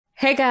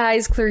Hey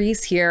guys,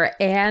 Clarice here,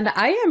 and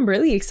I am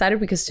really excited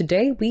because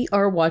today we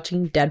are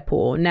watching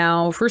Deadpool.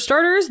 Now, for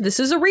starters, this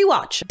is a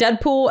rewatch.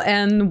 Deadpool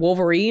and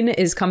Wolverine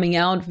is coming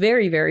out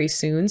very, very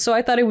soon, so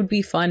I thought it would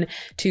be fun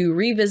to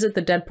revisit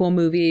the Deadpool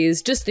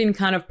movies just in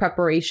kind of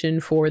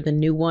preparation for the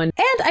new one.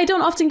 And I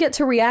don't often get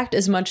to react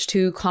as much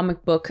to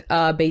comic book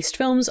based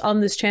films on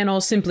this channel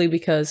simply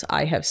because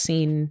I have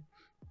seen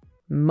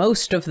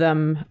most of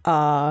them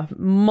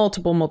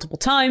multiple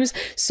times,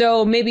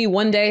 so maybe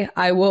one day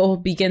I will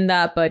begin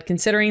that. But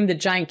considering the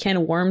giant can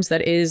of worms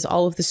that is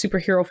all of the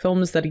superhero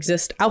films that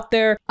exist out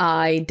there,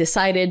 I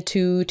decided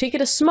to take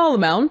it a small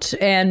amount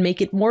and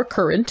make it more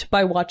current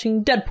by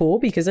watching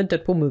Deadpool, because a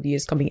Deadpool movie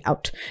is coming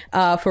out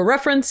for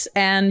reference,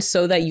 and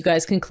so that you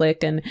guys can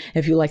click, and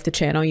if you like the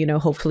channel, you know,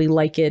 hopefully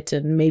like it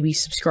and maybe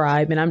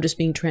subscribe. And I'm just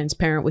being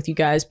transparent with you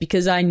guys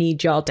because I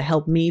need y'all to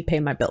help me pay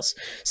my bills,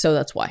 so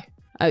that's why.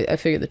 I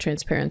figured the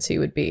transparency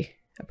would be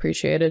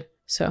appreciated.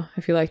 So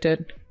if you liked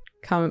it,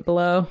 comment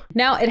below.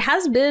 Now, it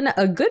has been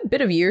a good bit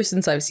of years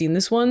since I've seen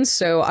this one,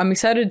 so I'm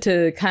excited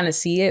to kind of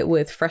see it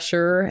with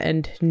fresher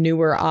and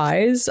newer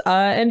eyes.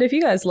 And if you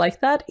guys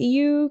like that,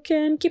 you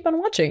can keep on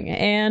watching.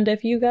 And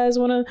if you guys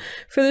want to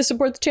further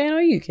support the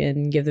channel, you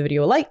can give the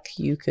video a like,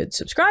 you could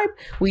subscribe.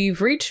 We've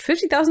reached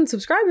 50,000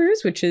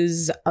 subscribers, which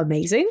is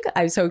amazing.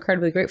 I'm so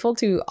incredibly grateful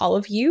to all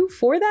of you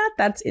for that.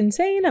 That's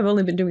insane. I've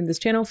only been doing this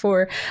channel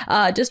for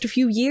just a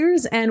few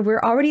years, and we're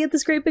already at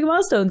this great big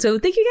milestone. So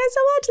thank you guys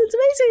so much. That's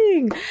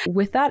amazing.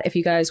 With that, if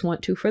you guys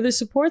want to further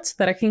support so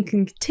that I can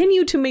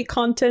continue to make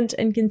content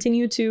and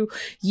continue to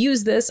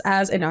use this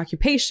as an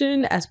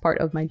occupation, as part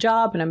of my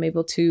job, and I'm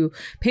able to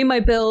pay my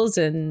bills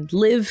and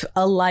live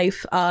a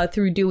life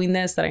through doing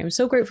this that I am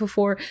so grateful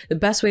for, the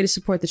best way to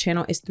support the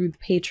channel is through the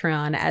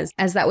Patreon,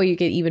 as that way you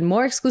get even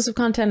more exclusive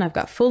content. I've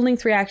got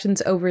full-length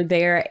reactions over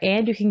there,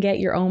 and you can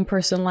get your own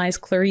personalized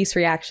Clarice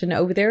reaction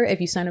over there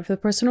if you sign up for the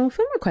personal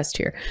film request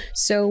here.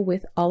 So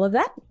with all of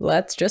that,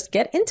 let's just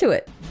get into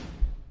it.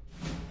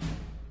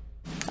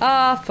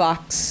 Ah,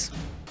 Fox.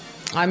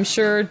 I'm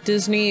sure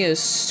Disney is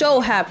so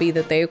happy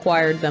that they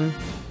acquired them.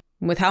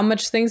 With how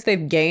much things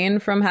they've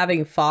gained from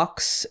having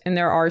Fox in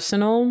their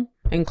arsenal,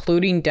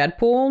 including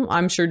Deadpool,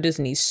 I'm sure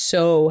Disney's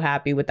so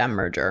happy with that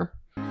merger.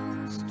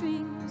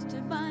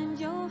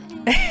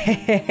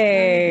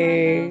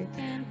 Hey.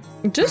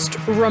 Just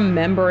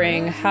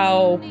remembering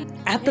how,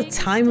 at the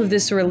time of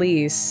this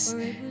release,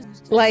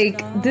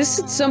 like, this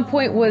at some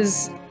point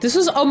was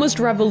almost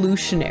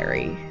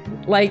revolutionary.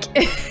 Like,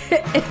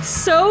 it's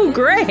so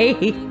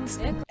great.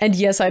 And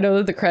yes, I know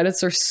that the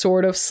credits are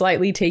sort of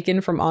slightly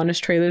taken from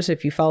honest trailers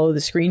if you follow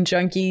the Screen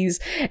Junkies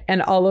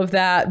and all of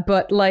that,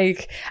 but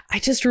like, I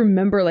just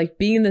remember like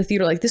being in the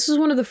theater, like this was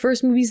one of the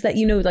first movies that,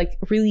 you know, like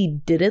really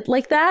did it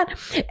like that.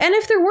 And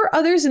if there were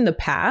others in the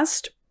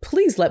past,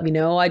 please let me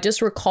know. I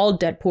just recall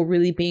Deadpool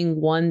really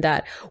being one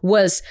that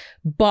was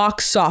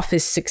box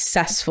office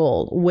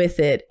successful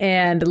with it.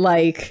 And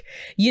like,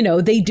 you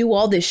know, they do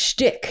all this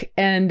shtick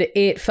and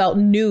it felt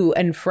new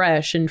and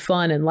fresh and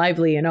fun and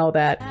lively and all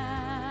that.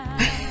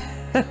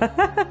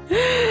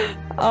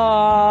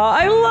 Oh,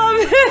 I love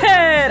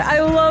it. I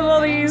love all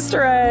the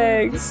Easter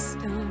eggs.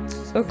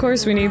 Of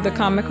course, we need the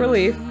comic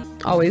relief.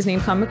 Always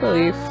need comic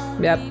relief.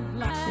 Yep.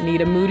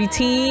 Need a moody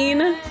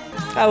teen.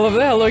 I love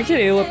the Hello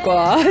Kitty lip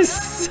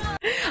gloss.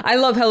 I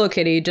love Hello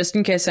Kitty, just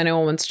in case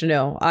anyone wants to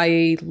know.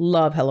 I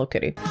love Hello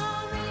Kitty.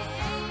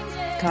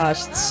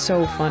 Gosh, it's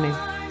so funny.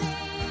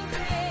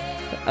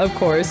 Of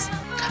course.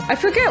 I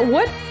forgot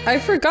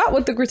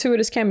what the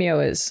gratuitous cameo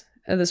is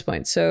at this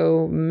point,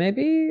 so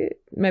maybe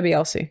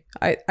I'll see.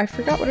 I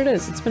forgot what it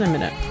is. It's been a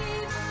minute.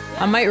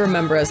 I might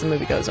remember as the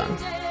movie goes on.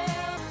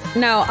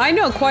 Now, I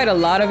know quite a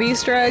lot of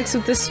Easter eggs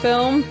with this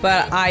film,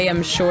 but I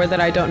am sure that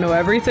I don't know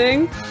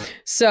everything.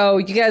 So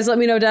you guys let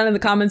me know down in the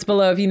comments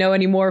below if you know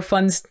any more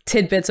fun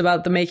tidbits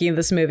about the making of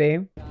this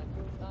movie.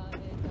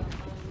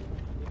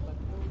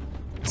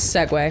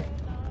 Segway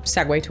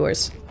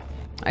tours.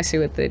 I see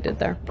what they did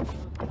there.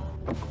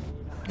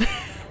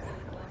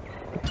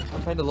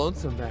 I'm kinda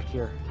lonesome back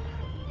here.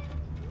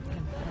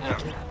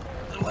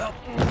 Well,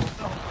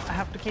 I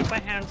have to keep my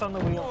hands on the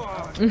wheel.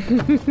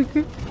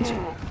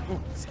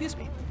 Excuse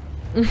me.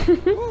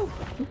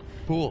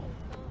 Pool.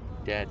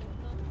 Dead.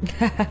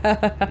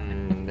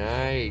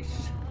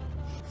 Nice.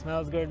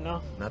 Smells good,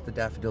 no? Not the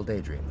Daffodil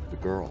Daydream. The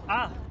girl.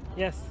 Ah,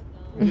 yes.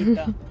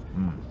 Geeta.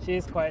 She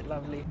is quite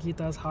lovely.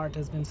 Geeta's heart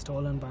has been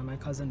stolen by my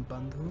cousin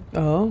Bandhu.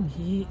 Oh.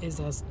 He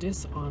is as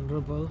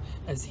dishonorable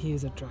as he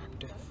is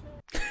attractive.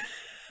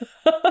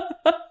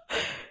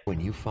 When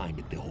you find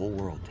it, the whole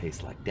world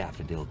tastes like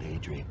Daffodil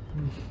Daydream.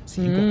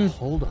 So you gotta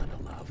hold on to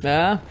love.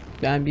 Yeah,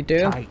 you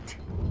do. Tight.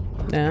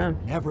 Yeah.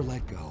 Never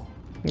let go.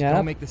 Yeah.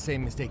 Don't make the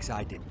same mistakes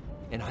I did.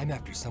 And I'm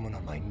after someone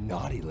on my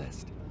naughty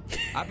list.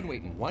 I've been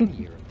waiting 1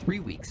 year, 3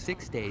 weeks,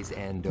 6 days,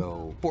 and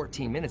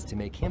 14 minutes to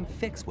make him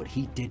fix what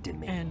he did to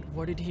me. And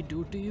what did he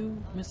do to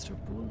you, Mr.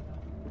 Poole?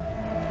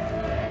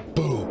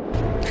 Boom.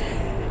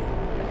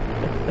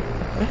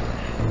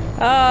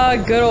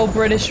 Ah, good old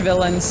British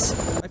villains.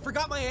 I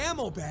forgot my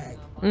ammo bag.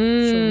 Should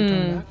we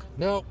turn back?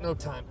 No, no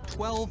time.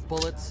 12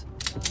 bullets,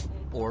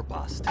 or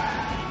bust.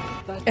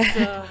 That's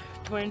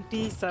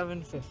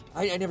 $27.50.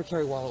 I never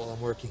carry a wallet while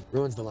I'm working.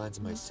 Ruins the lines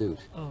in my suit.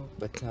 Oh,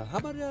 But how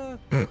about a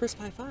crisp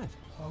high five?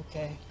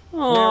 okay.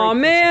 Oh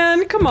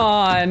man, come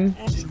on.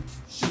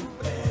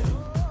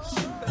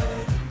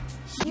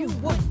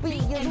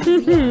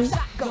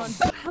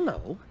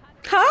 Hello.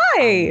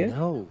 Hi.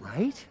 No,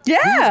 right?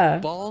 Yeah.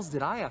 Whose balls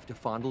did I have to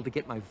fondle to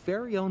get my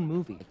very own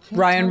movie? I can't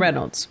Ryan tell you,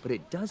 Reynolds. But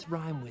it does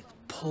rhyme with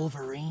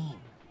pulverine.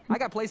 I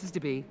got places to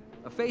be,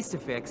 a face to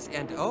fix,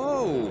 and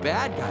oh,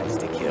 bad guys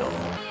to kill.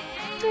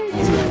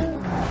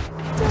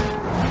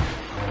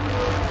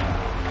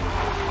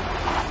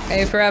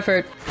 A for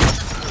effort.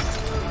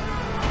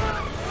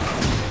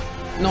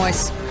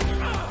 Nice.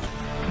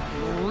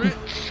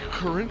 Rich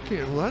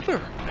Corinthian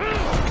leather.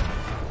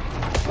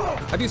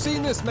 Have you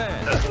seen this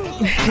man?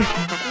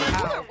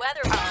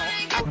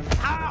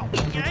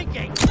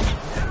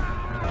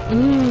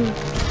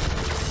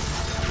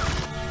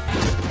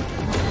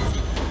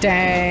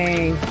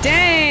 Dang.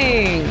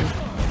 Dang.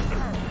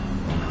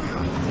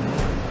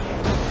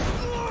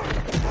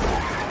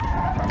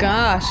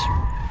 Gosh.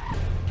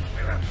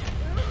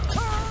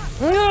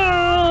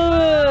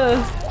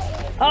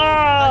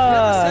 I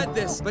never said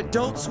this, but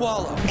don't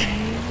swallow.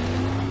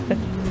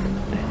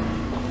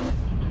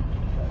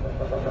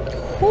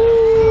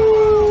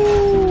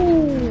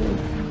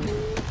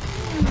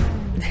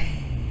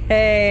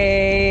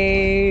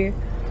 Hey.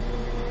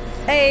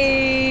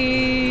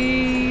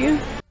 Hey.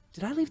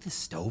 Did I leave the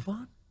stove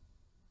on?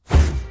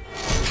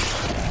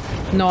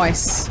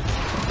 Nice.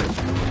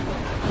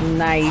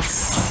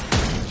 Nice.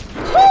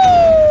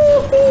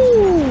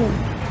 Woo-hoo.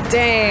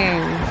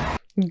 Dang.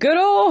 Good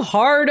old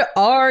hard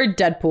R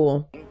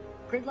Deadpool.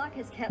 Gridlock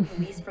has kept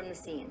Luis from the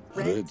scene.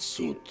 Red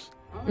suit.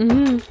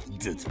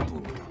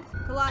 Deadpool.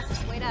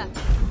 Colossus, wait up.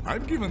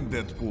 I've given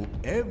Deadpool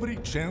every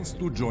chance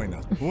to join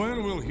us.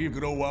 When will he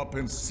grow up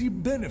and see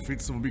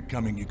benefits of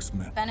becoming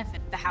X-Men?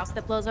 Benefit the house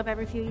that blows up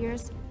every few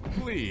years?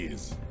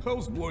 Please,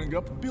 how's blowing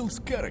up Bill's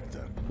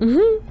character?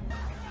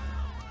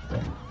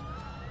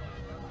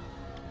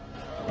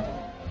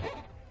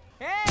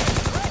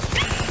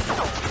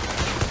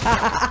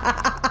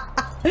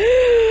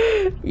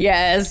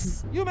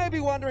 Yes. You may be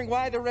wondering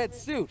why the red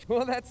suit.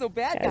 Well, that's so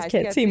bad Guys guys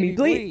can't see me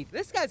bleed.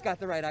 This guy's got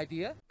the right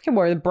idea. Can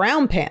wear the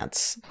brown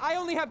pants. I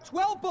only have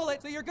 12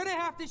 bullets, so you're gonna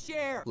have to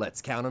share.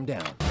 Let's count them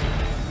down.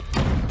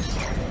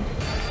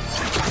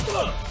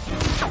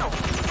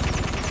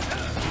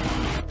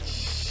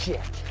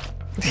 Shit.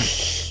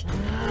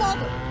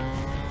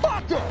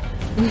 Motherfucker!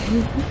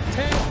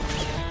 10,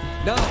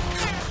 9,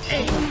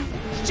 8.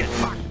 Shit,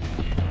 fuck.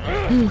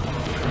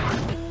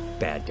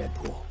 Bad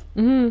Deadpool.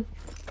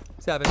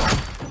 7.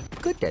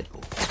 Good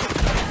Deadpool.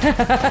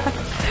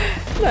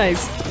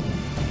 Nice.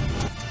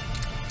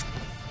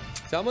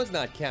 Someone's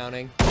not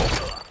counting.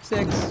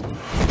 6.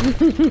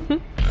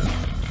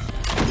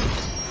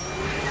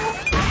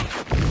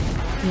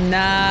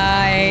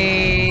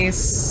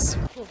 Nice.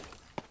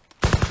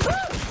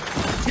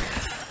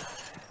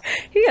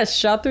 He got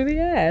shot through the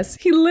ass.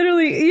 He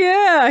literally,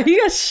 yeah, he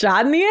got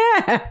shot in the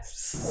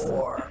ass.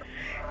 4.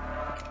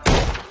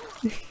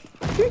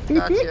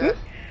 Gotcha.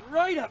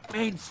 Right up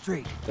Main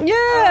Street.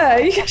 Yeah,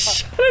 he got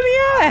shot in the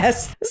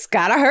ass. This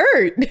gotta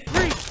hurt. 3,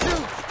 2,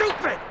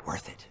 stupid.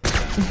 Worth it.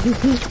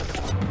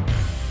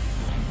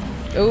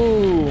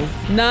 Ooh,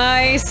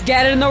 nice.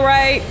 Get in the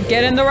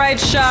right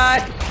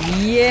shot.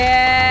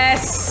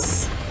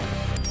 Yes.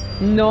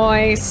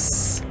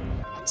 Nice.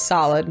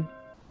 Solid.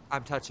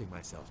 I'm touching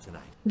myself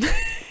tonight.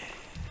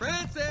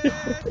 Francis!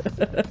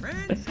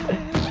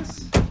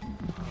 Francis!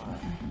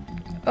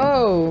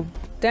 Oh,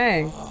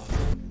 dang.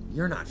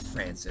 You're not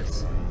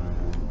Francis.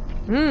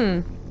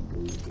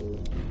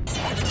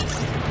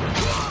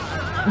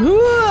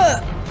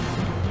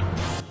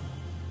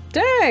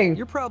 Dang.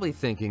 You're probably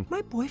thinking,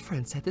 my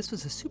boyfriend said this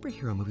was a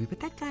superhero movie, but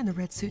that guy in the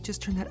red suit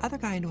just turned that other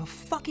guy into a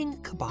fucking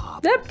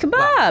kebab. Yep, kebab.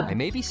 Well, I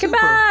may be super,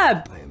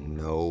 Kebab. I am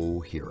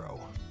no hero.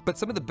 But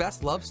some of the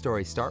best love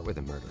stories start with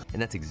a murder, and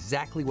that's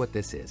exactly what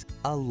this is,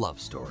 a love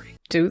story.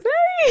 Do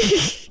they?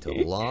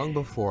 Till long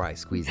before I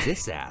squeeze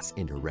this ass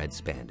into red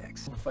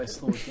spandex. If I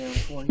slow it down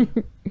for you.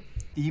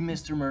 The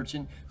Mr.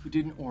 Merchant who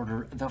didn't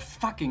order the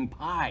fucking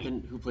pie.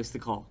 And who placed the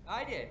call?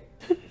 I did.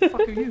 The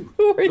fuck are you?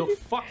 Who are The you?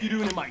 fuck you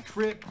doing in my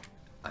crib?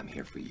 I'm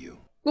here for you.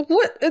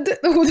 What?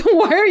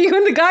 Why are you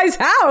in the guy's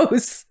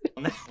house?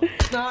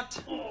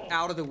 Not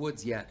out of the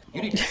woods yet.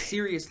 You need to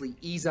seriously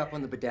ease up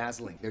on the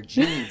bedazzling. They're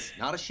jeans,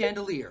 not a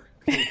chandelier.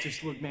 Hey,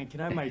 just look, man,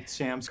 can I have my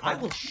Sam's I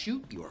card? will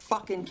shoot your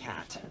fucking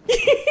cat.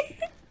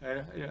 I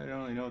don't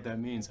really know what that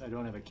means. I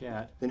don't have a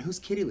cat. Then whose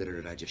kitty litter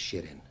did I just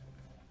shit in?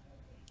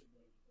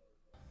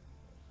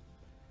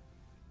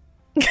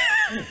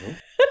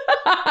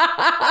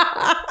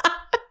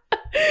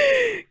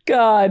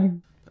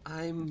 God.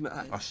 I'm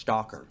a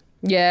stalker.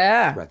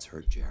 Yeah. Threats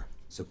hurt, Jer.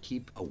 So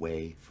keep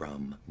away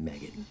from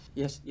Megan.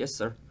 Yes,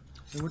 sir.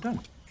 And we're done.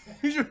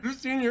 You should have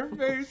seen your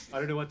face. I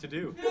don't know what to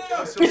do.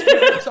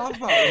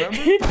 Softball,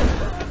 remember?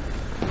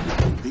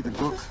 Leave a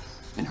book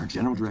in her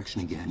general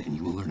direction again, and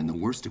you will learn in the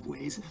worst of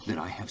ways that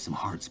I have some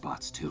hard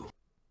spots, too.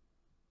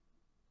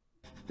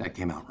 That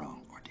came out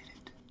wrong, or did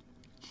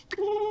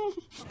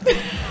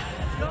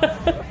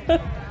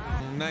it?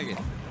 Megan,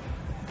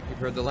 you've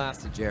heard the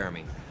last of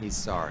Jeremy. He's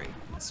sorry.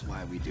 That's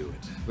why we do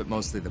it. But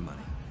mostly the money.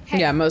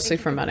 Yeah, mostly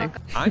for money.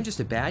 I'm just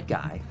a bad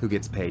guy who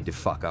gets paid to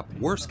fuck up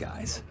worse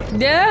guys.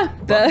 Yeah.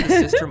 But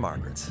his sister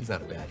Margaret's. He's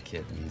not a bad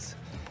kid. He's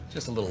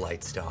just a little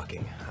light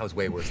stalking. I was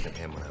way worse than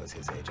him when I was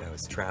his age. I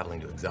was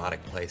traveling to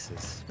exotic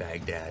places.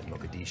 Baghdad,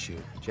 Mogadishu,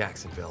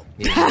 Jacksonville.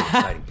 Meeting really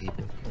exciting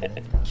people.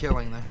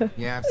 Killing them.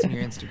 Yeah, I've seen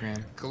your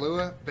Instagram.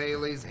 Kahlua,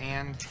 Bailey's,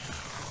 and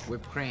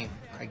whipped cream.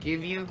 I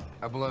give you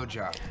a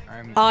blowjob.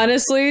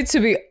 Honestly, to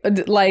be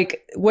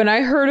like, when I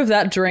heard of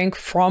that drink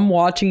from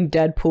watching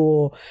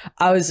Deadpool,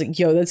 I was like,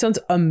 yo, that sounds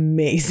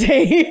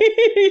amazing.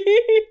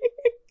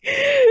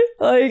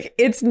 Like,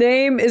 its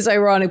name is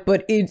ironic,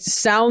 but it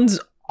sounds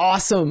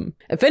awesome.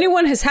 If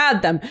anyone has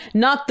had them,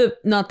 not the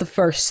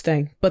first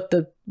thing, but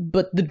the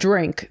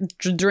drink,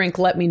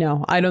 let me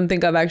know. I don't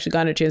think I've actually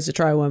gotten a chance to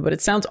try one, but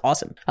it sounds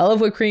awesome. I love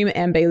whipped cream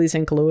and Bailey's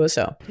and Kahlua,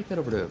 so. Take that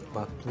over to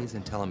Buck, please,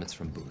 and tell him it's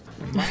from Booth.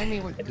 Remind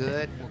me what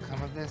good will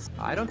come of this.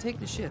 I don't take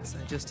the shits,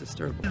 I just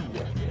disturb them.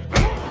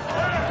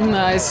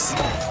 Nice.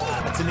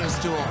 That's a new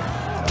stool.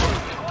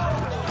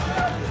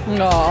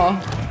 Aw.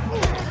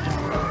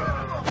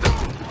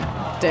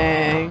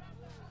 Dang.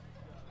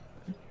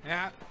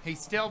 Yeah, he's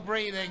still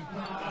breathing.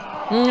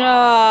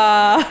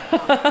 Ah.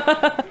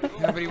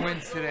 Nobody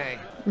wins today.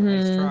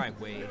 Nice try,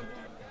 Wade.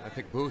 I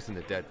picked Booth in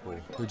the Deadpool.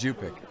 Who'd you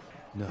pick?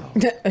 No.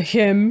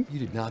 Him. You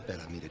did not bet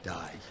on me to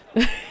die.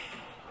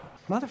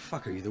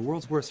 Motherfucker, you're the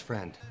world's worst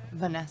friend.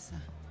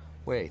 Vanessa.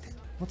 Wait,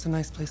 what's a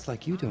nice place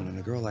like you doing on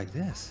a girl like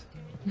this?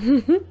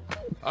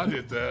 I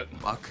did that.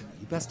 Buck,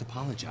 you best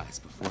apologize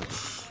before.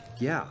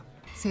 Yeah.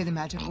 Say the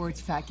magic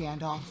words, Fat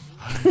Gandalf.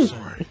 I'm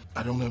sorry.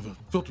 I don't have a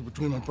filter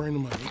between my brain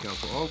and my ego.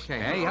 Okay.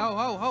 Hey,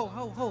 ho.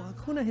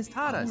 Hakuna has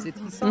taught us. He's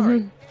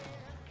sorry.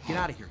 Get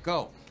out of here.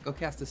 Go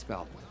cast a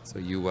spell. So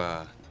you,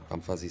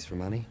 bum fuzzies for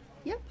money?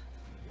 Yep.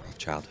 Rough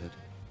childhood.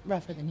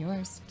 Rougher than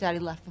yours. Daddy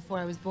left before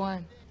I was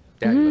born.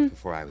 Daddy left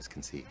before I was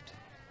conceived.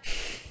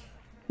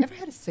 Ever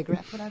had a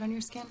cigarette put out on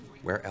your skin?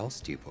 Where else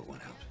do you put one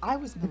out? I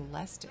was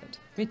molested.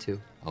 Me too,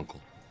 Uncle.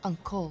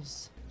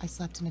 Uncles. I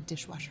slept in a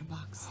dishwasher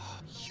box.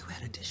 You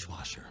had a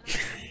dishwasher.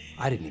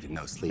 I didn't even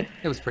know sleep.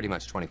 It was pretty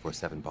much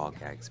 24/7 ball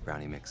gags,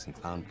 brownie mix, and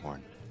clown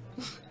porn.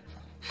 What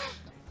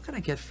can I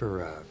get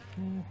for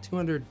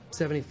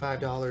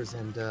 $275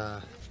 and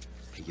a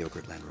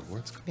Yogurtland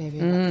rewards card? Baby,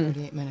 about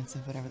 38 minutes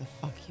of whatever the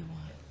fuck you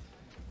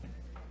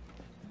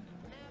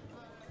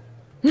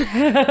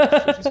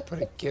want. Just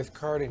put a gift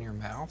card in your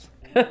mouth.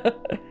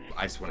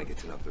 I just want to get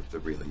to know the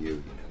real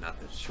you, not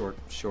the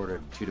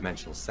shorter,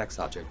 two-dimensional sex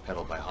object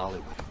peddled by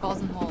Hollywood. Balls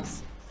and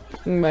holes.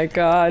 Oh my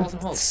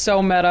god,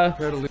 so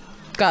meta.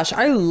 Gosh,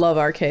 I love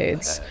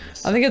arcades.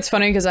 I think it's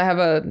funny because I have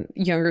a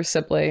younger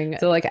sibling.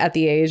 They're like at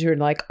the age where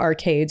like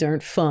arcades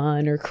aren't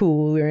fun or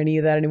cool or any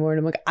of that anymore. And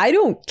I'm like, I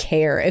don't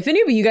care. If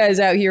any of you guys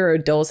out here are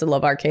adults that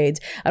love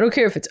arcades, I don't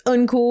care if it's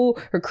uncool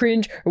or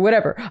cringe or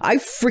whatever. I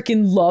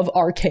freaking love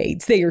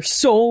arcades. They are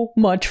so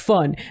much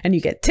fun. And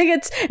you get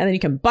tickets and then you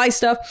can buy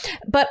stuff.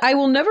 But I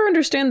will never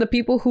understand the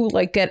people who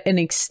like get an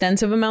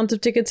extensive amount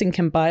of tickets and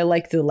can buy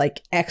like the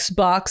like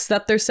Xbox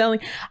that they're selling.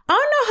 I don't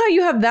know how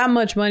you have that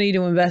much money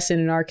to invest in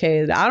an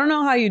arcade. I don't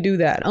know how you do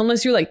that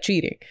unless you're like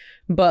cheating.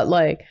 But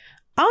like,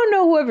 I don't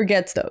know whoever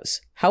gets those.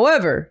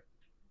 However,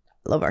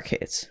 I love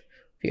arcades.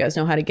 If you guys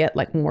know how to get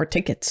like more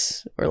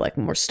tickets or like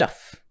more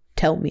stuff,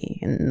 tell me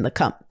in the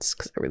comments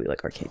because I really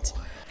like arcades.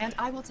 And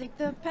I will take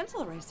the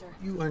pencil eraser.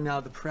 You are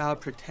now the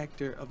proud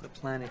protector of the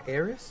planet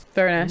Eris.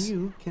 Very nice. And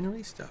you can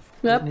erase stuff.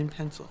 Yep. Written in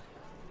pencil.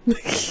 Well,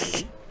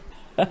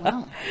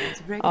 it's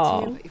a break to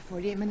you, but your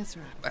 48 minutes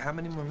are up. How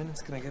many more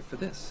minutes can I get for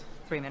this?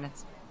 3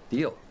 minutes.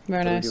 Deal. Very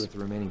What do we nice. do with the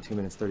remaining 2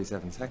 minutes,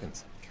 37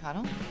 seconds?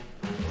 Cuddle.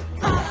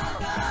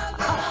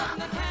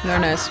 Very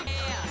nice.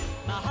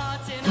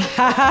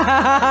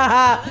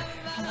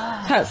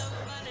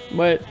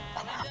 What?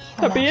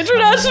 Happy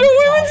International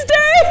Women's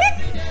Day!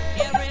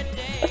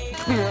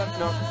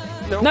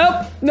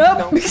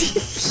 Nope.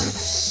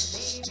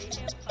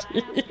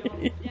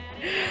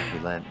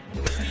 Relent.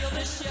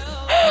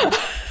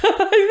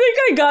 I think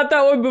I got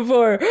that one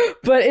before,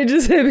 but it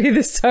just hit me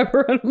this time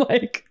around. I'm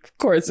like, of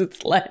course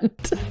it's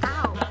Lent.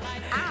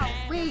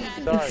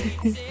 Sorry.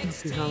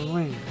 Happy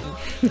Halloween.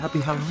 Happy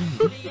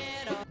Halloween.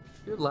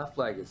 Your left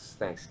leg is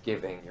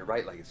Thanksgiving, your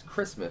right leg is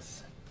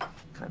Christmas.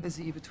 Can I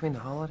visit you between the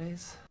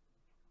holidays?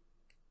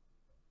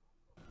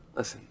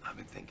 Listen, I've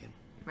been thinking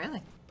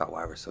Really? about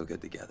why we're so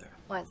good together.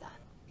 Why is that?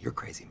 Your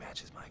crazy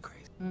matches my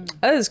crazy.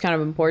 That is kind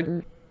of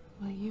important.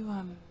 Will you,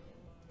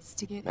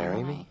 stick it Marry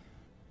in me?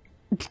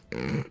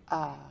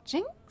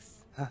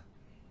 Jinx? Huh?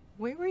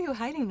 Where were you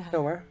hiding that?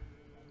 Nowhere.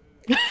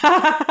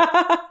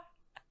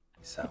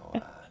 So,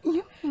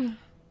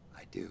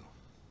 I do.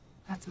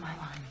 That's my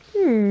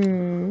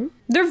line.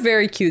 They're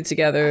very cute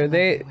together.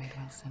 They Wade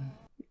Wilson.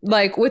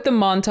 like with the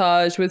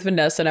montage with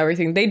Vanessa and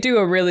everything. They do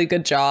a really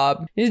good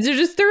job.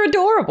 They're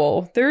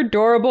adorable. They're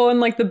adorable in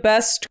like the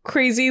best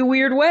crazy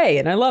weird way,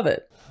 and I love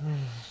it.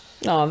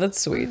 Oh, that's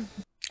sweet.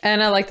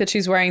 And I like that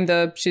she's wearing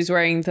the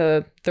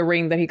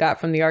ring that he got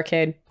from the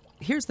arcade.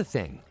 Here's the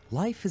thing.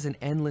 Life is an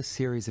endless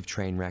series of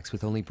train wrecks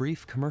with only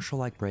brief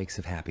commercial-like breaks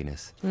of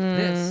happiness.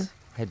 This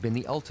had been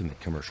the ultimate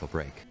commercial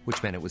break,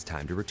 which meant it was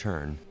time to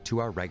return to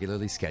our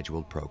regularly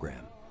scheduled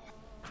program.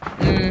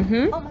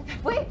 Oh my god,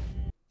 wait!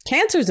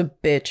 Cancer's a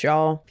bitch,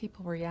 y'all.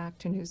 People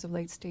react to news of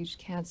late-stage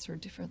cancer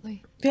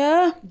differently.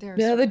 Yeah, There are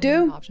yeah, they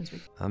certainly do. options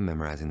I'm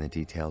memorizing the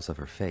details of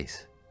her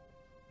face.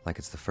 Like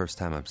it's the first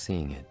time I'm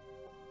seeing it.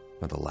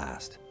 Or the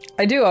last.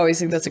 I do always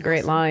think that's a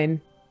great line.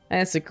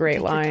 That's a great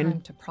Take your line.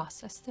 time to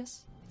process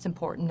this. It's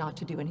important not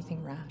to do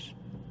anything rash.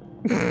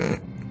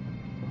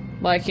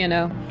 Like, you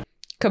know,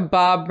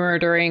 kebab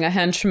murdering a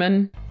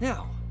henchman.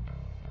 Now,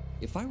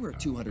 if I were a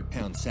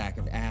 200-pound sack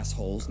of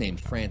assholes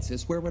named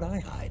Francis, where would I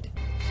hide?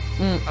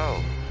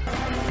 Oh.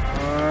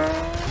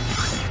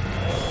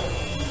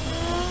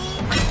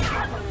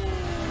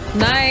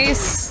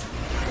 Nice.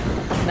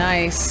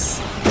 Nice.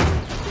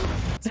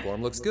 This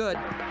form looks good.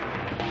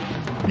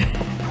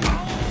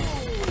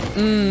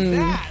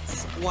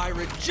 That's why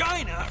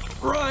Regina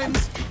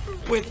rhymes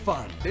with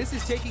fun. This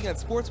is taking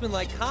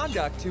unsportsmanlike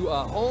conduct to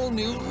a whole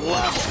new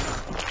level.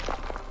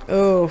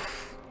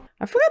 Oof.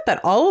 I forgot that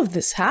all of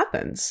this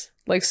happens.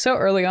 Like, so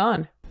early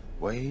on.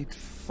 Wade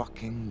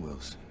fucking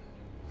Wilson.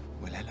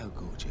 Well, hello,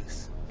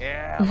 gorgeous.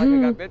 Yeah, like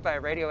I got bit by a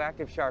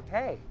radioactive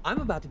Shar-Pei. I'm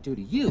about to do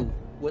to you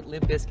what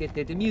Limp Bizkit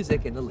did to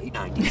music in the late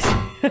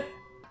 90s.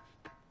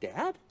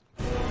 Dad?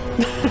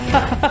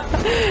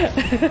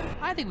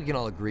 I think we can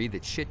all agree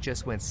that shit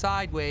just went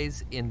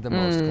sideways in the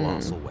most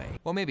colossal way.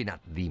 Well, maybe not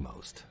the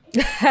most.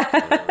 You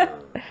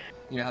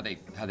know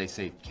how they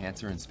say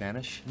cancer in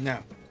Spanish? No.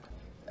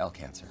 El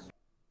cancer.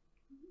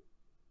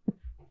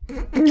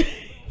 Look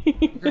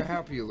how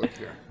happy you look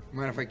there.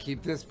 Mind if I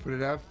keep this, put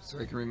it up, so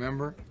I can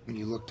remember when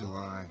you looked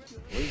alive?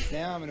 At least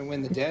now I'm gonna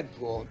win the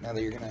DEADPOOL, now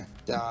that you're gonna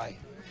die.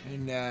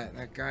 And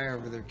that guy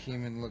over there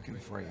came in looking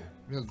for you.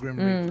 Real Grim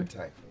Reaper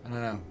type. I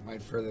don't know,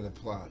 might further the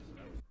plot.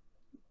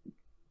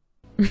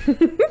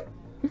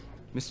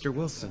 Mr.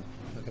 Wilson.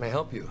 How can I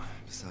help you,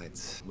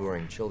 besides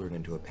luring children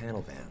into a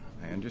panel van?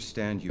 I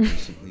understand you've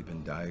recently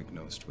been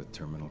diagnosed with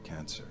terminal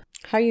cancer.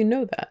 How you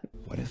know that?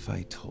 What if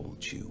I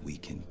told you we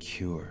can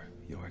cure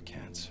your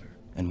cancer?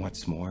 And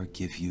what's more,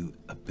 give you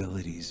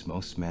abilities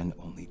most men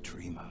only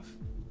dream of?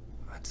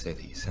 I'd say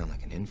that you sound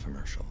like an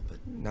infomercial, but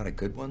not a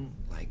good one,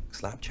 like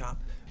Slap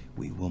Chop.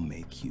 We will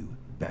make you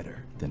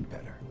better than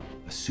better.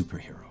 A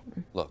superhero.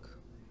 Look,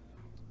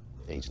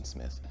 Agent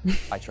Smith,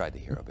 I tried the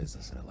hero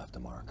business and it left a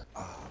mark.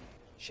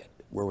 Shit,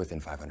 we're within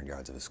 500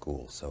 yards of a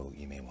school, so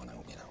you may want to,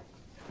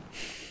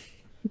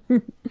 you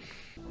know.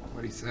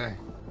 What'd he say?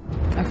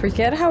 I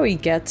forget how he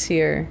gets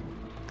here.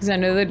 Because I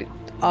know that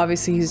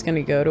obviously he's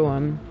gonna go to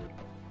him.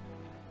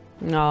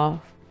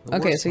 No. The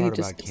Okay, worst so he part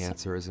just... about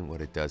cancer isn't what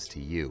it does to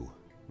you,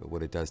 but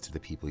what it does to the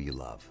people you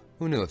love.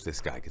 Who knew if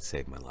this guy could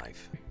save my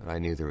life? But I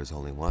knew there was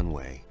only one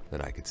way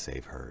that I could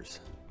save hers.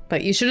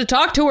 But you should have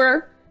talked to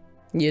her.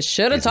 You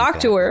should have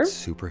talked to her. What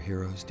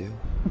superheroes do?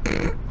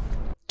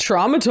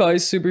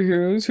 Traumatized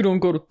superheroes who don't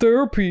go to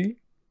therapy.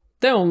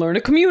 They don't learn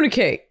to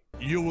communicate.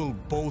 You will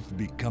both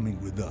be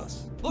coming with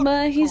us. Look,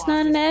 But he's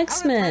not an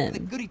Colossus, I'm X-Men. the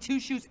goody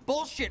two-shoes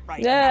bullshit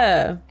right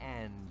Yeah. now.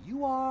 And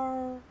you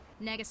are...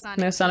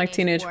 Negasonic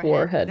Teenage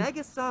Warhead.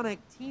 Negasonic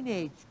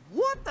Teenage...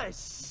 What the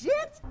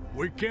shit?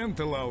 We can't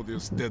allow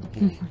this,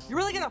 Deadpool. You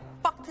really gonna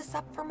fuck this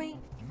up for me?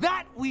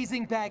 That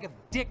wheezing bag of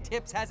dick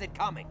tips has it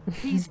coming.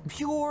 He's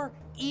pure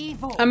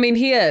evil. I mean,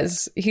 he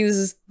is.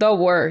 He's the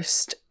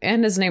worst.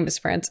 And his name is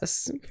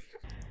Francis.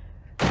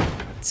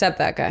 Except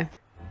that guy.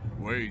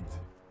 Wait,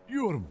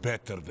 you're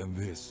better than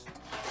this.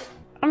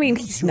 I mean,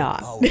 he's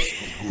not.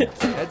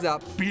 Heads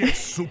up. Be a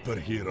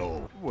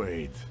superhero.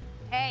 Wait.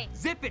 Hey.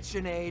 Zip it,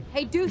 Sinead.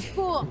 Hey,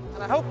 douchepool.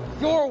 And I hope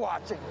you're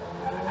watching.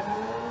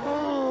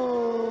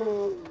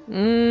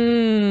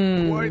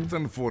 Quite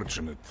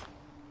unfortunate.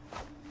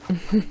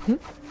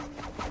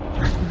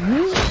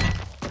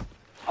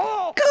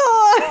 Oh!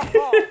 God!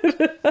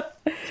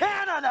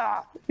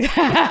 Canada!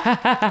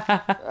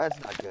 That's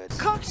not good.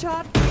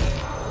 Cockshot!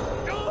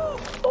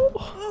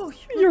 Oh,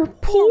 your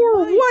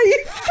poor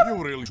wife!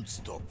 You really should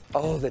stop.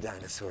 Oh, the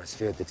dinosaurs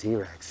feared the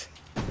T-Rex.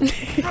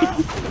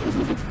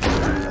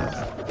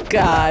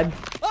 God.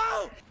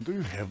 Oh! Do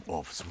you have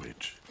off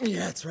switch?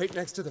 Yeah, it's right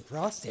next to the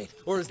prostate.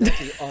 Or is that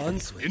the on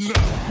switch?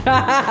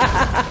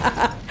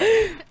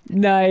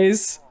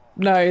 Nice.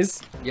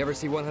 Nice. You ever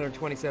see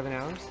 127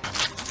 Hours?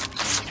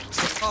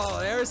 Oh,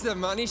 there's the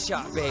money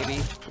shot,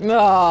 baby. Aww.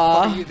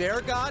 Are you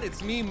there, God?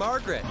 It's me,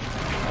 Margaret.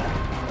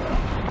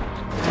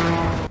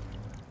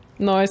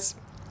 Nice.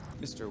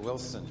 Mr.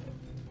 Wilson.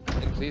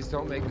 And please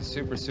don't make the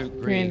super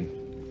suit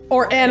green.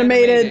 Or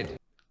animated.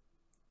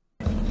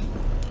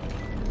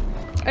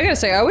 I gotta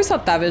say, I always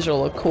thought that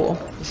visual looked cool.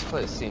 This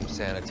place seems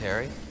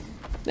sanitary.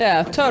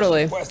 Yeah,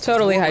 totally.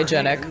 Totally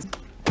hygienic.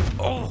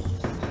 Oh,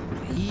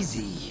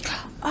 easy.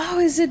 Oh,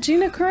 is it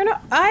Gina Carano?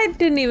 I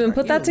didn't even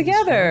put that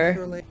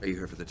together. Are you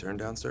here for the turn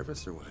down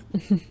service or what?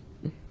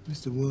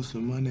 Mr.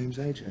 Wilson, my name's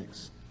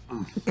Ajax.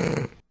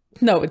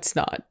 No, it's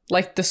not.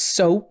 Like the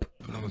soap.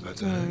 But I'm about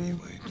to hurt you,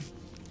 Wade.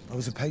 I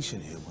was a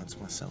patient here once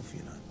myself,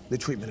 you know. The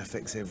treatment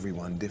affects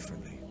everyone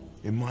differently.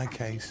 In my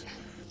case,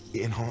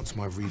 it enhanced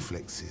my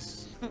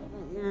reflexes.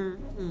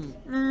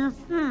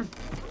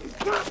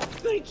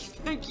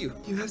 Thank you.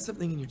 You have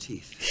something in your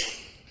teeth.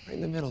 Right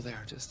in the middle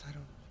there, just, I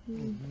don't,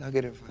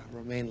 nugget of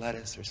romaine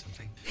lettuce or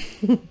something.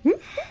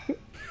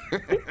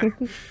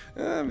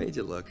 Made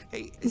you look.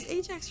 Hey, is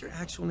Ajax your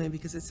actual name?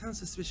 Because it sounds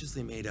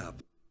suspiciously made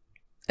up.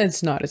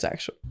 It's not his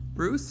actual.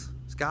 Bruce?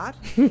 Scott?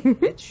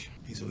 Mitch?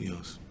 He's all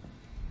yours.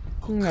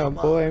 Oh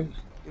boy.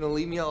 You gonna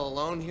leave me all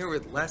alone here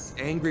with less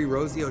angry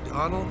Rosie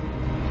O'Donnell?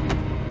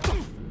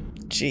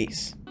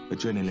 Jeez.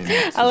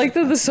 Adrenaline. I like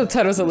that the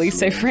subtitles at least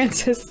say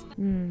Francis.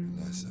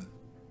 Vanessa.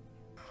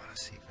 I want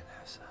to see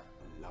Vanessa.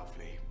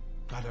 Lovely.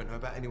 I don't know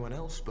about anyone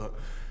else, but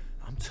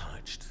I'm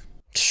touched.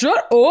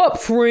 Shut up,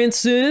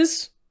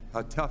 Francis.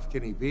 How tough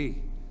can he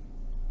be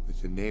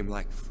with a name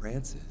like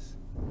Francis?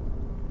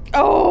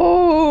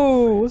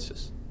 Oh.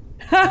 Francis.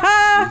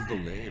 Legal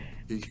name.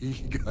 He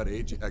got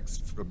Ajax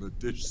from a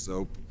dish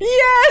soap.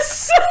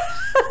 Yes.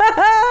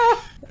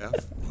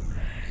 F-R-A-N-C-I.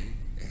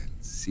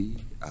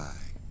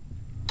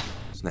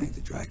 Snag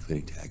the dry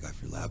cleaning tag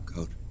off your lab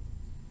coat.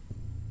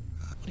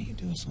 Why don't you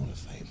do us all a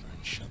favor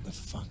and shut the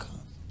fuck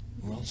up?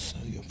 Or I'll sew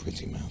your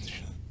pretty mouth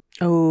shut.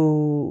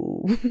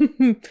 Oh.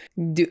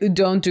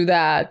 Don't do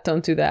that.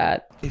 Don't do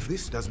that. If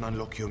this doesn't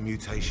unlock your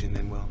mutation,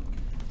 then well,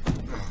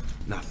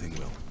 nothing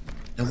will.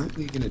 And what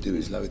we're going to do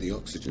is lower the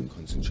oxygen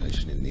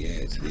concentration in the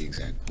air to the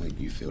exact point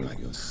you feel like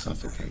you're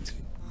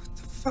suffocating. What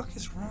the fuck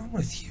is wrong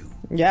with you?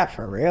 Yeah,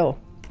 for real.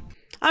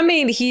 I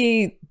mean,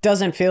 he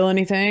doesn't feel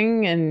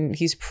anything, and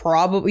he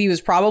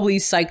was probably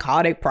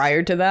psychotic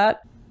prior to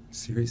that.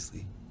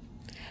 Seriously?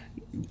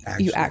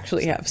 You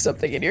actually have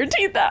something in your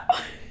teeth now.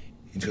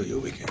 Enjoy your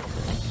weekend.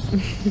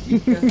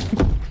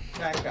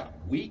 Back up.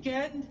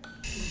 Weekend?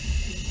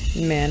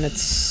 Man,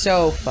 it's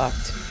so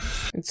fucked.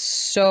 It's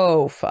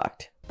so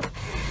fucked.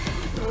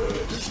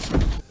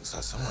 Looks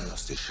like someone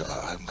lost his shot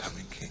at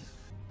Homecoming King.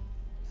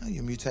 Oh,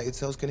 your mutated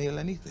cells can heal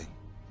anything.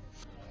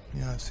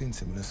 Yeah, I've seen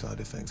similar side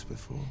effects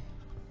before.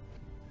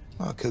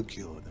 I could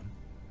cure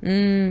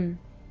them.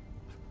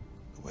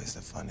 But where's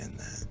the fun in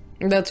that?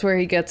 That's where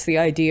he gets the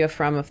idea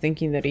from of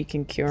thinking that he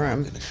can cure him.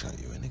 I'm gonna shut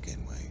you in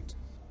again, Wade.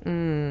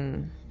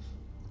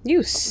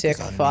 You sick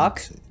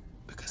fuck.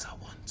 Because I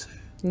want to.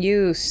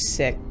 You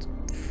sick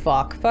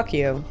fuck. Fuck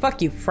you.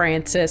 Fuck you,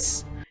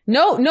 Francis.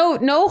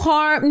 No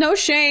harm, no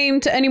shame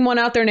to anyone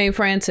out there named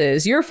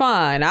Francis. You're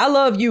fine. I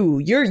love you.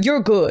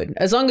 You're good.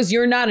 As long as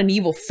you're not an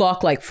evil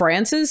fuck like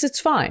Francis, it's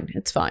fine.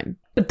 It's fine.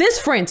 But this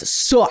Francis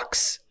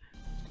sucks.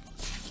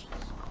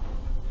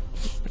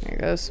 There he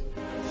goes.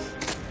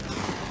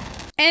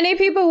 Any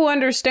people who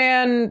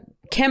understand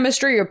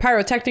chemistry or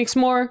pyrotechnics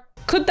more,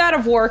 could that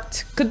have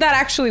worked? Could that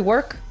actually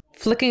work?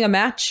 Flicking a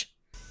match?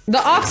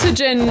 The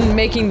oxygen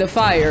making the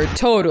fire,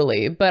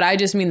 totally, but I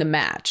just mean the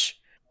match.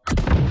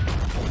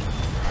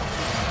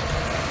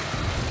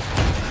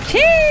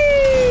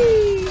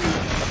 Hee!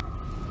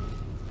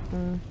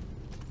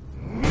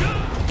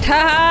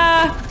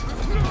 Ha!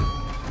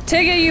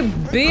 Take it, you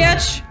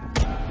bitch!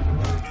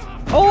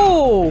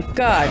 Oh,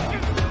 God.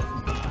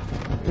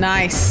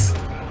 Nice.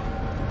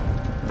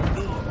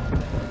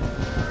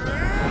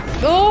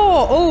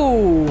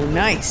 Oh,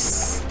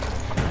 nice.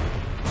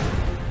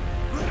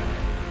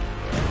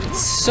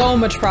 So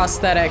much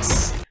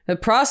prosthetics. The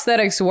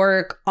prosthetics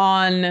work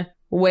on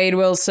Wade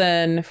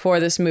Wilson for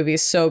this movie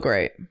is so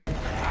great.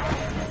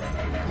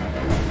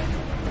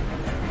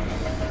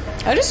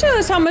 I just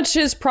realized how much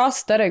his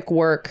prosthetic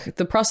work,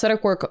 the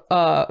prosthetic work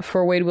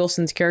for Wade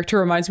Wilson's character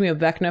reminds me of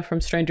Vecna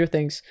from Stranger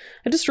Things.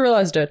 I just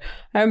realized it.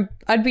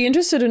 I'd be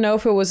interested to know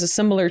if it was a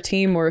similar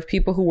team or if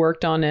people who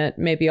worked on it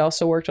maybe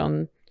also worked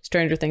on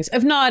Stranger Things.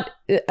 If not,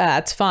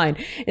 it's fine.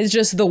 It's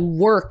just the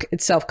work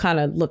itself kind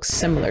of looks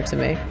similar to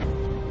me.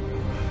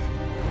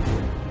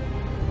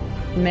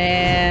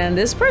 Man,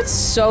 this part's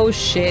so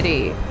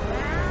shitty.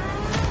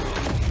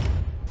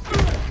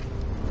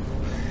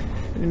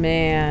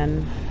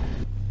 Man.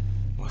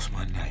 What's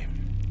my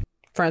name?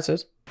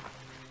 Francis.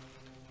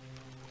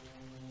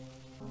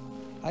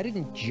 I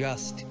didn't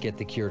just get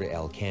the cure to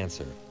L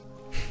cancer.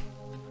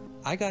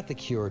 I got the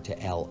cure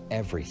to L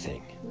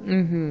everything.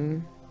 Mm-hmm.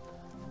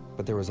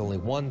 But there was only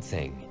one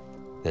thing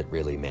that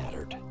really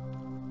mattered.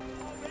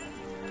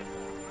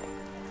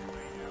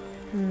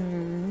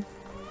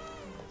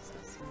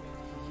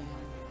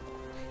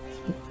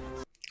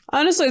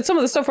 Honestly, it's some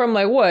of the stuff where I'm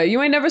like, what?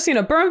 You ain't never seen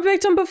a burn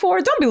victim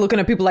before? Don't be looking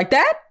at people like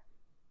that.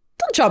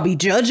 Don't y'all be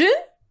judging.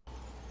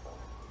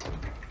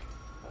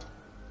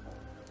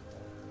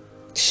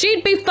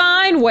 She'd be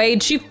fine,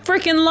 Wade. She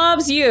freaking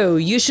loves you.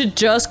 You should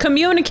just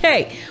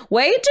communicate.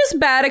 Wade just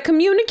bad at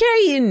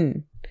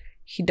communicating.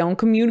 He don't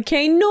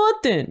communicate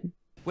nothing.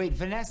 Wait,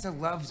 Vanessa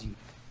loves you.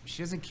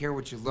 She doesn't care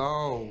what you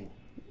low.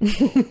 Do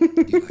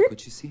you like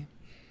what you see?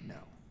 No.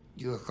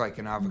 You look like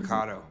an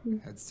avocado.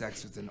 Had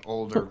sex with an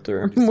older,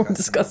 More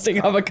disgusting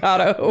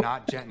avocado.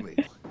 Not gently.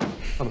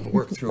 I'm gonna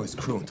work through his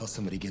crew until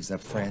somebody gives up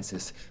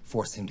Francis,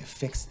 force him to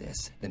fix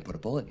this, then put a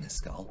bullet in his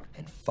skull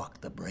and fuck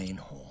the brain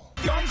hole.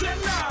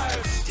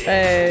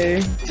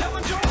 Hey.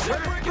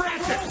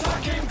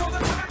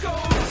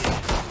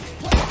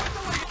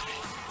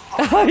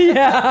 Oh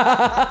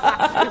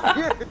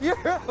yeah.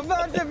 You're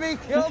about to be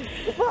killed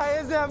by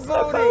a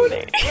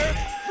Zamboni.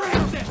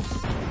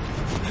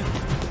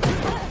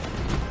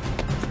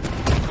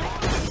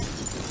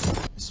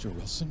 Mr.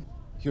 Wilson,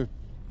 you're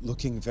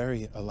looking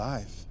very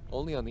alive.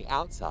 Only on the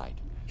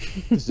outside.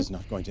 This is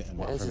not going to end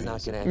well This for is me.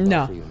 not going to end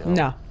well for you,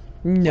 No.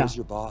 No. Where's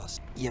your boss?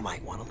 You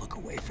might want to look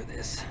away for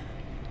this.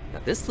 Now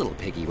this little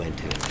piggy went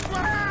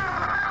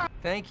to...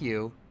 Thank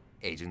you,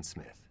 Agent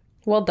Smith.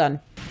 Well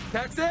done.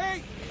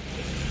 Taxi!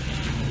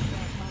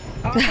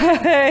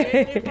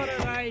 Hey.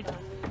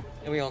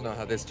 And we all know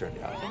how this turned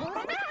out.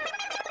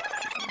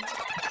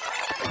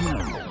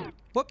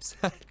 Whoops.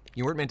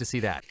 You weren't meant to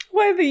see that.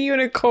 Why the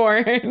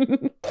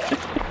unicorn?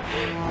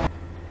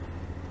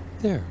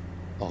 There,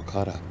 all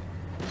caught up.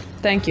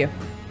 Thank you.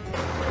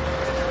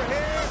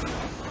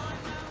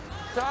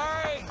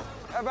 Sorry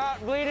about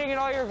bleeding in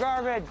all your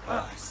garbage.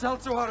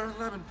 Seltzer water and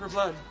lemon for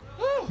blood.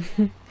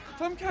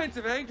 Some kinds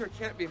of anger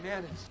can't be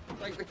managed.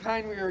 Like the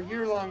kind where your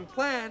year-long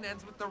plan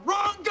ends with the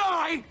wrong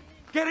guy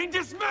getting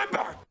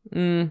dismembered.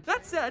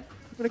 That said,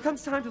 when it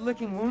comes time to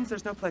licking wounds,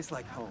 there's no place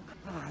like home.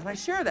 And I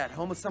share that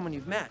home with someone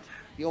you've met.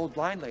 The old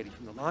blind lady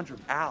from the laundry,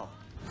 Al.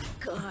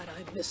 God,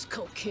 I miss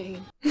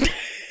cocaine.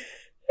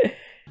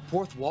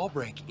 Fourth wall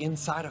break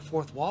inside a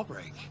fourth wall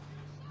break.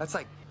 That's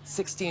like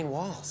 16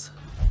 walls.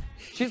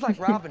 She's like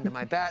Robin to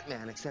my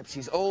Batman, except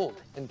she's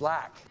old and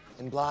black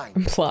and blind.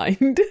 I'm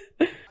blind.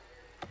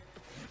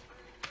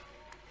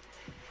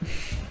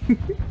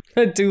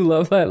 I do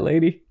love that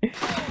lady.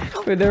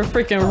 With their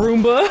freaking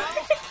Roomba.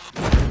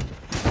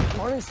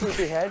 Morning,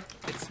 sleepyhead.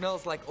 It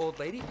smells like old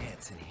lady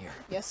pants in here.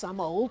 Yes, I'm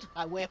old.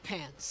 I wear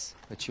pants.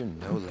 But you're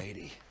no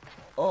lady.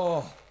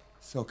 Oh,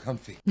 so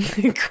comfy.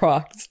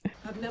 Crocs.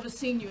 I've never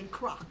seen you in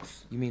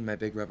Crocs. You mean my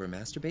big rubber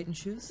masturbating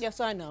shoes? Yes,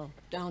 I know.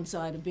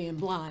 Downside of being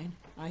blind.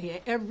 I hear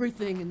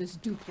everything in this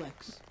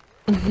duplex.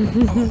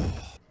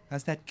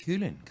 How's that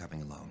coolant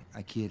coming along?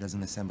 IKEA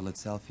doesn't assemble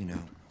itself, you know.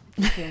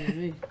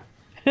 Telling me.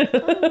 I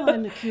don't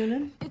mind the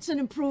Cunin. It's an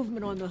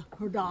improvement on the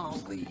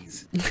Herdal.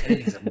 Please.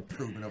 Anything's an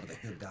improvement over the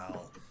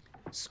Herdal.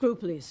 Screw,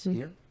 please.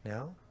 Here?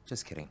 Now?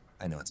 Just kidding.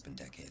 I know it's been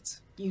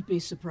decades. You'd be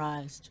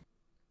surprised.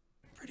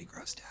 Pretty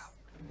grossed out.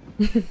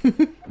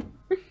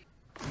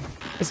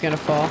 It's gonna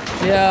fall.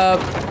 Yep.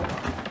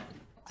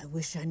 I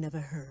wish I never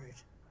heard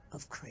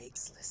of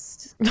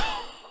Craigslist.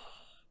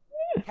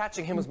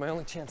 Catching him was my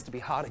only chance to be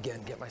hot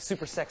again, get my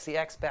super sexy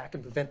ex back,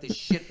 and prevent this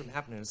shit from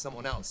happening to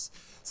someone else.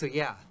 So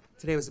yeah,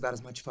 today was about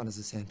as much fun as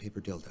a sandpaper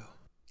dildo.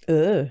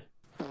 Ugh.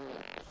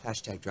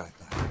 Hashtag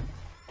drive-by.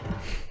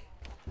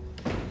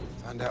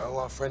 Find out who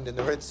our friend in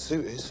the red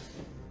suit is.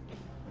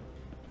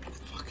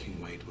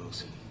 Fucking Wade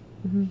Wilson.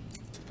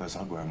 Suppose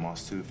I'd wear a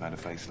mask too if I had a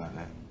face like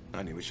that. I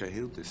only wish I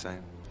healed the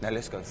same. Now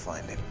let's go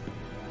find him.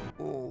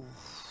 Oh.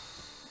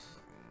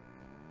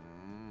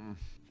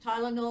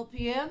 Tylenol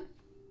PM?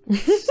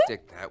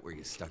 Stick that where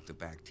you stuck the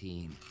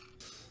Bactine.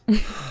 I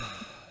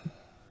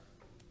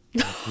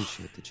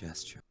appreciate the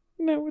gesture.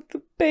 Not with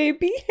the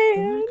baby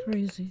hand. Am I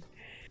crazy?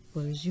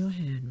 Or is your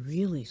hand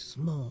really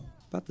small?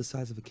 About the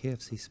size of a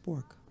KFC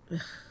spork.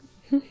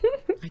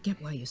 I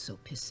get why you're so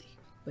pissy.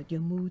 But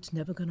your mood's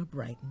never gonna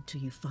brighten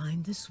till you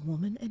find this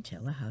woman and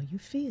tell her how you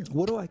feel.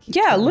 What do I keep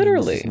Yeah, telling you,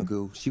 literally. Mrs.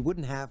 Magoo? She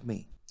wouldn't have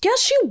me. Yes,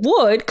 she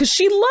would, because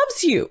she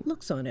loves you.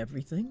 Looks on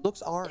everything.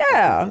 Looks are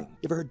Yeah. everything.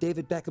 You ever heard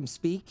David Beckham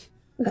speak?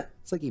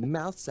 It's like he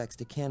mouth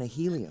sexed a can of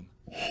helium.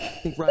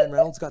 Think Ryan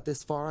Reynolds got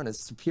this far on his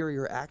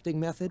superior acting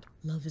method?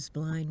 Love is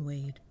blind,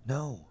 Wade.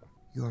 No,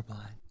 you're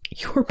blind.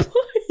 You're blind.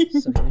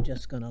 So you're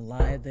just gonna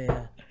lie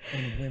there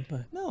and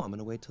whimper. No, I'm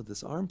gonna wait till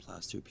this arm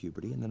plows through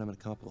puberty, and then I'm gonna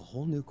come up with a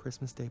whole new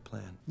Christmas Day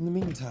plan. In the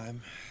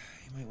meantime,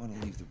 you might want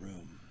to leave the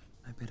room.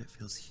 I bet it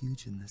feels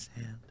huge in this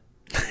hand.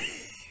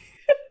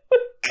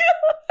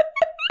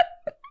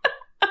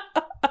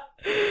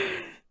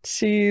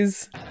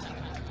 Jeez.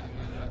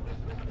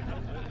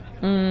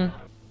 Now,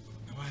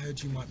 I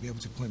heard you might be able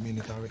to point me in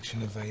the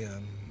direction of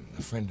a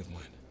friend of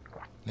mine.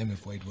 Name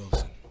of Wade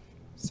Wilson.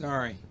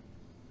 Sorry.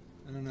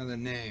 I don't know the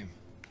name.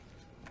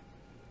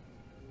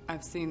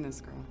 I've seen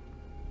this girl.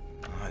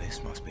 Ah,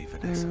 this must be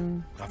Vanessa.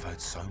 I've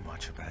heard so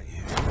much about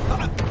you.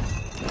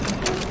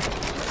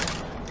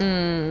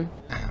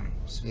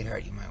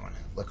 Sweetheart, you might want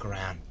to look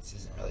around. This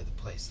isn't really the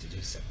place to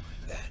do something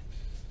like that.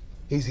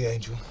 Easy,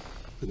 Angel.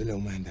 Put the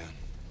little man down.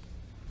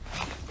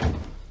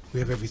 We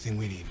have everything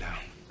we need now.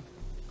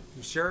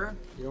 You sure?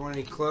 You don't want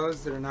any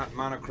clothes that are not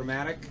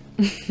monochromatic?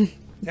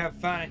 Have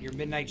fun at your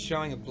midnight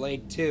showing of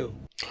Blade 2.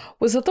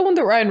 Was that the one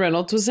that Ryan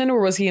Reynolds was in,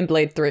 or was he in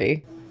Blade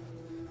 3?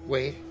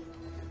 Wait,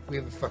 we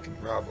have a fucking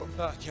problem.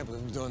 Oh, I can't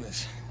believe I'm doing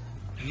this.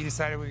 You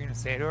decided what you're gonna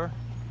say to her?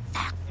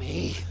 Fuck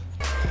me.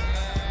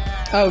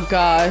 Oh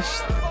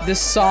gosh, this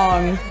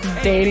song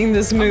dating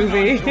this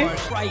movie.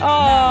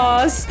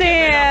 Oh,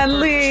 Stan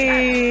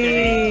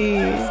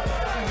Lee.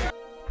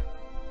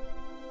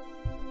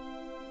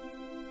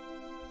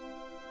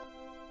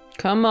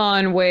 Come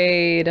on,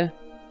 Wade.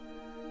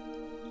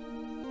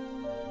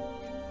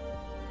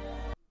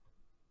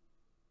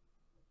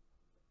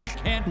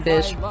 Can't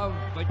Bitch. buy love,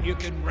 but you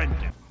can rent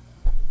it.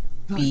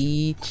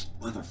 Bitch.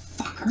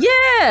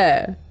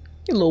 Yeah!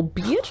 You little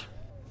bitch.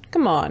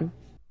 Come on.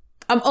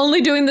 I'm only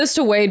doing this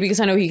to Wade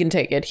because I know he can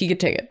take it. He could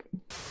take it.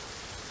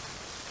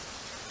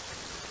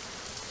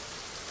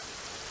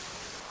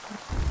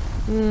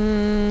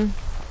 You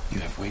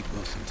have Wade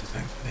Wilson to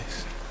thank for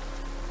this.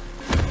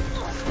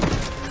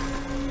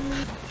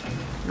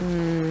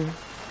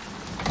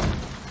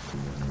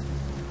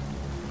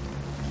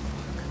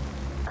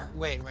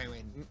 Wait.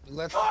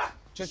 Let's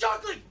just.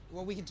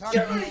 Well, we can talk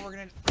about what we're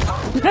gonna.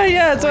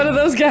 Yeah, it's one of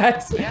those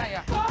guys.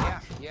 Yeah. All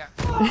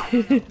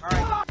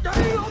right.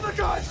 All the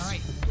guys! All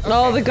right.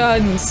 All the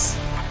guns.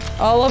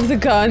 All of the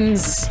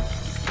guns.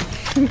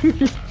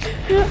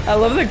 I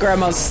love that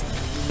Grandma's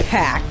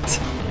packed.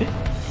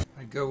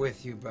 I'd go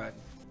with you, but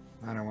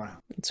I don't wanna.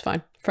 It's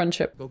fine.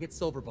 Friendship. Go get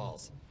silver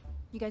balls.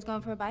 You guys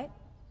going for a bite?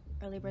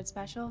 Early bird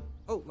special?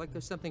 Oh, like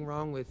there's something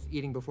wrong with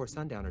eating before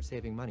sundown or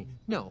saving money.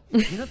 No.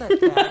 You know that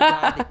bad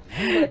guy that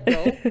you let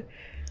go?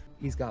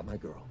 He's got my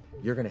girl.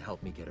 You're gonna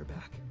help me get her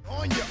back.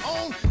 On your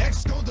own,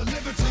 X gon'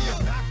 deliver to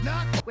your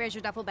knock. Where's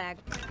your duffel bag?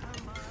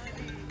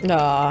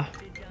 Nah.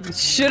 You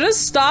should have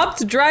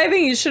stopped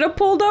driving. You should have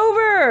pulled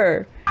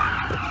over.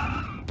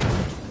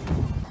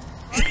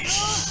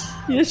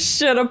 You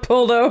should have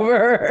pulled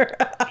over.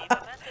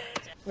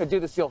 I'm gonna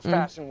do this the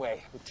old-fashioned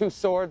way, with 2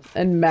 swords.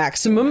 And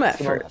maximum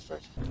effort.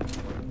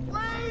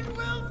 Wade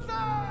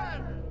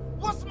Wilson!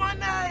 What's my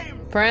name?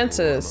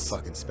 Francis. I'll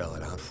fucking spell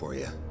it out for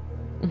you.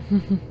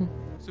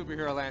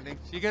 Superhero landing.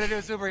 You gonna do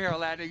a superhero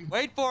landing.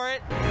 Wait for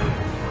it.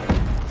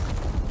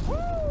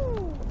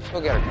 Woo! Go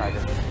get her,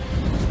 Tiger.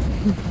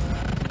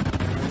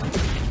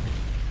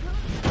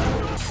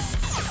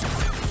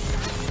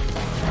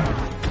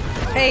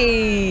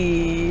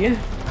 Hey.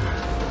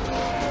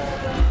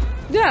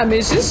 Yeah, I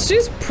mean,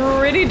 she's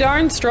pretty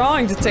darn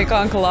strong to take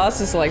on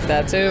Colossus like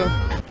that, too.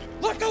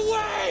 Look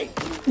away!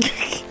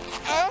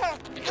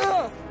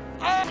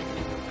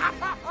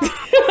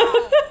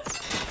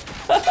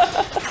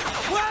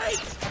 Wait!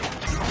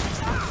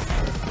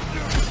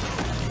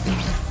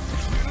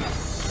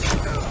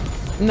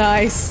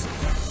 Nice.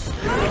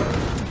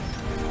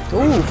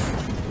 Oof.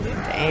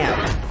 Damn.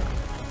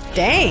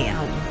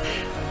 Damn.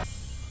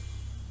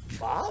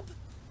 Bob?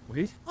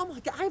 Wait. Oh my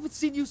god, I haven't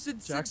seen you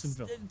since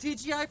Jacksonville.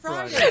 TGI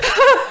Friday.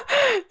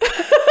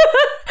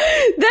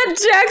 That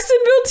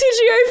Jacksonville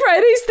TGI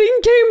Fridays thing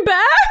came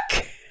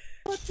back?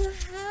 What the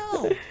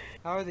hell?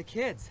 How are the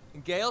kids?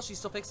 And Gail, she's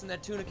still fixing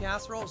that tuna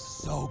casserole?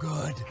 So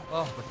good.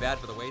 Oh, but bad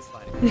for the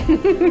waistline.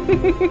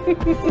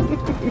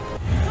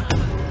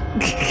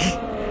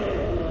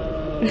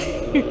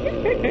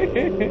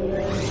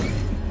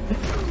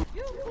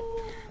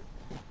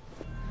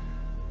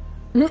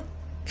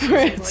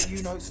 Francis.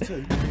 You notes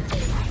too.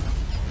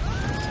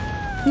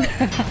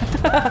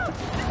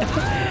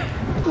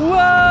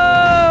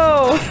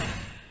 Whoa!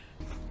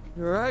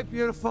 You alright,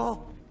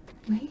 beautiful?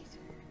 Wait.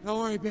 Don't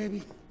worry,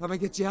 baby. I'm gonna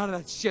get you out of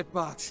that shit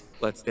box.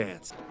 Let's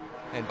dance.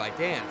 And by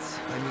dance,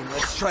 I mean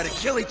let's try to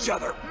kill each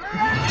other.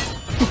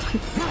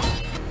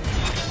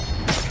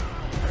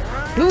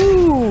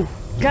 Ooh!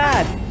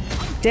 God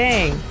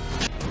dang.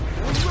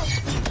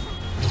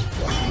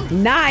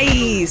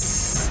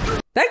 Nice!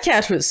 That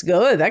catch was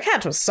good. That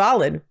catch was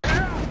solid.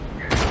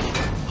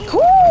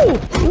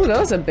 Ooh, that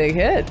was a big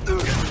hit.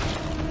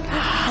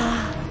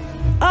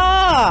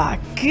 Oh,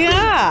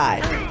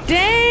 God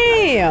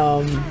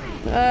damn.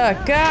 Oh,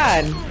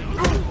 God.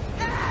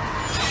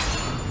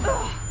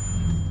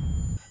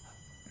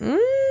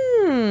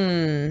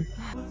 Mmm.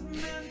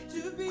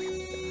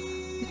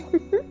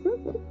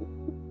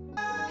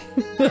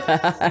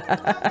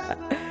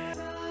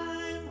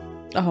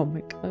 Oh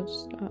my gosh,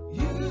 stop.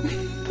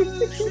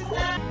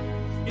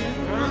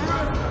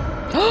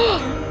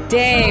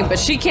 Dang, but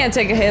she can't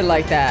take a hit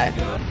like that.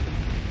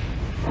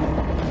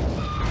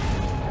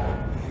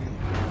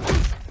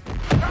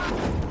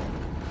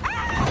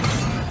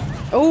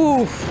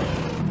 Oof.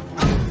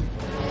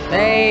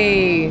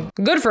 Hey,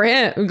 good for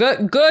him.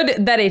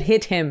 Good that it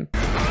hit him.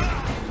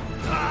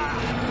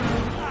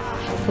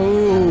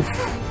 Oof.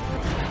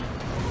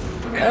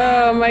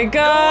 Oh my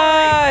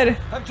god.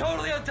 I'm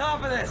totally on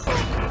top of this.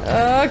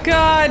 Oh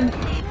god.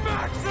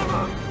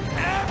 Maximum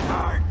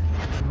effort.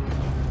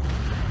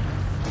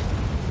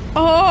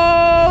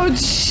 Oh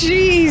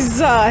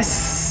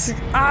Jesus.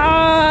 Ah.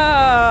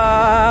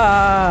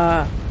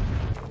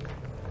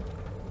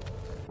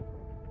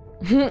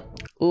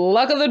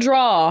 Luck of the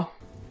draw.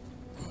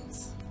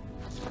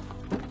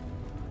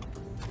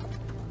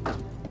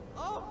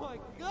 Oh my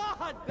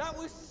god, that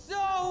was so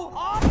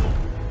awesome.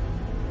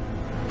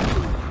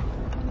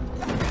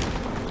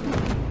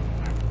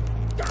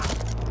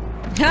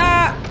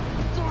 Ha!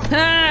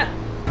 Ha!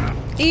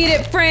 Eat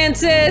it,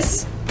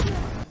 Francis!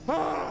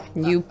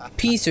 You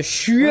piece of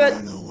shit!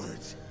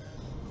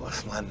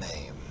 What's my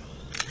name?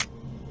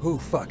 Who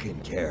fucking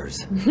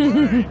cares?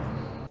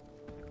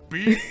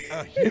 Be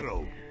a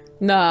hero.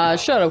 Nah,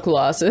 shut up,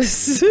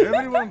 Colossus.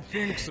 Everyone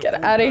thinks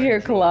Get out of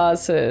here,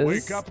 Colossus.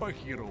 Wake up a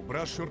hero,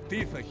 brush your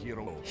teeth a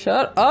hero.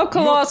 Shut up,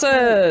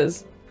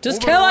 Colossus.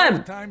 Just kill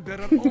him. Time,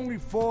 there are only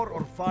 4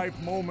 or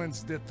 5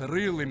 moments that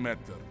really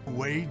matter. The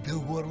way the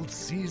world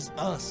sees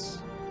us.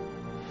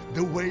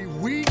 The way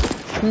we...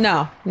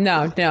 No.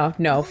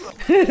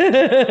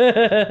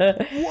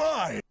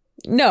 Why?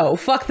 No,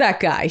 fuck that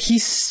guy. He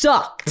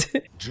sucked.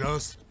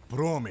 Just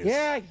promise.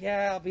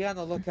 Yeah, I'll be on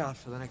the lookout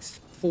for the next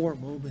 4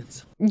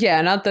 moments.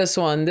 Yeah, not this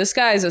one. This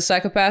guy is a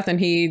psychopath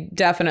and he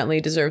definitely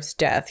deserves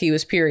death. He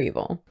was pure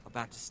evil.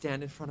 About to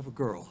stand in front of a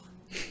girl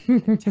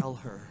and tell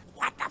her,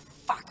 what the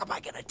fuck am I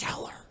gonna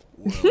tell her?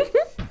 Well,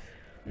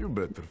 you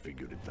better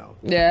figure it out.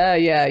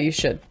 Yeah, you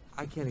should.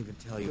 I can't even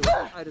tell you.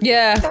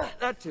 Yeah.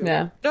 That too.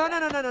 Yeah.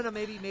 No.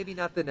 Maybe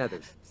not the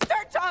nethers.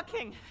 Start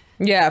talking.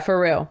 Yeah, for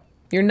real.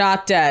 You're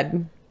not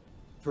dead.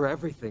 For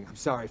everything. I'm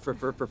sorry for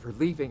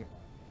leaving.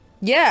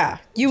 Yeah,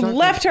 you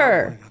left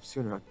her.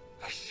 Sooner.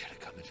 I should have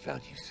come and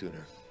found you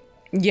sooner.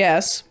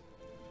 Yes.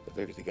 But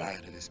maybe the guy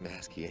under this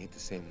mask, he ain't the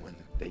same one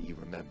that you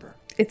remember.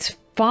 It's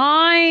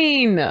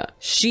fine.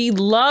 She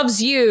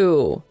loves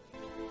you.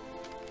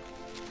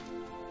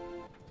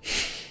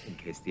 In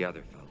case the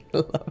other fell. I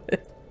love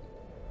it.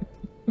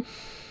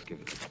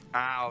 Give it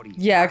Audi.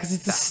 Yeah, because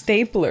it's a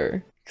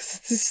stapler.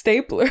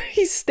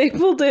 He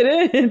stapled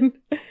it in.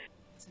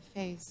 It's a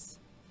face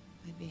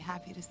I'd be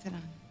happy to sit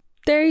on.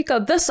 There you go.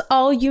 That's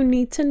all you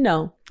need to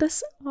know.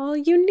 That's all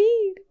you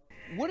need.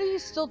 What are you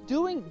still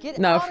doing? Get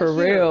No, out for of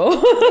here. real.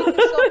 Make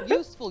yourself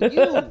useful.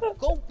 You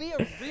go be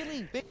a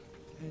really big.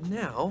 And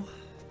now,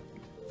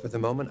 for the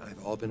moment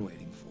I've all been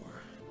waiting for.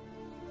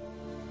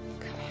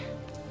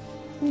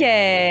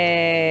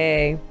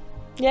 Yay.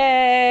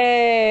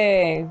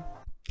 Yay.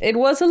 It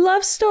was a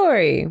love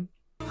story.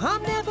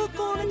 I'm never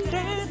gonna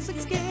dance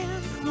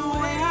again the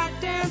way I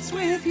dance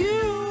with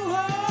you.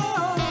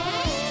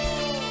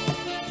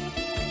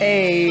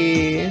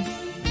 Hey.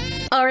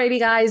 Alrighty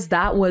guys,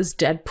 that was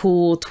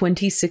Deadpool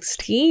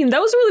 2016. That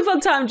was a really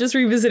fun time just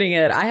revisiting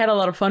it. I had a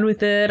lot of fun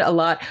with it, a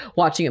lot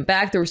watching it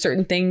back. There were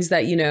certain things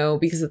that, you know,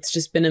 because it's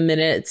just been a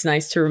minute, it's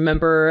nice to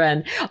remember,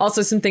 and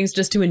also some things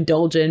just to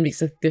indulge in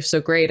because I think they're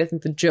so great. I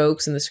think the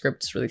jokes and the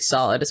script is really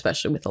solid,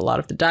 especially with a lot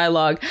of the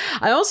dialogue.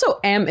 I also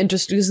am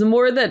interested because the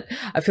more that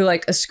I feel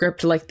like a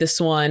script like this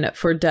one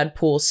for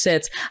Deadpool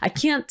sits, I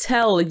can't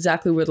tell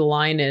exactly where the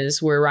line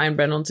is, where Ryan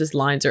Reynolds'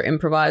 lines are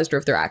improvised or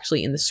if they're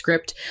actually in the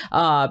script,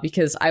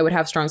 because I would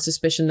have strong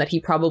suspicion that he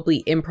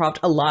probably improv'd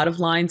a lot of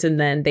lines and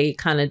then they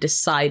kind of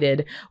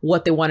decided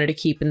what they wanted to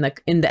keep in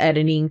the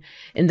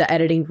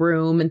editing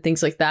room and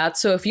things like that.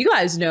 So if you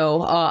guys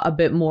know a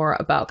bit more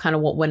about kind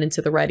of what went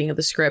into the writing of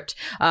the script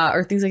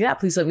or things like that,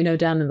 please let me know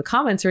down in the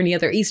comments, or any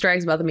other Easter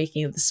eggs about the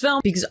making of this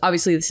film, because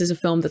obviously this is a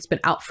film that's been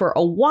out for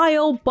a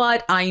while,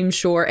 but I'm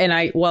sure,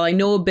 and while I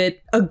know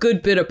a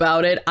good bit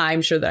about it,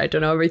 I'm sure that I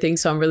don't know everything.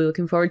 So I'm really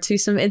looking forward to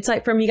some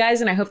insight from you guys,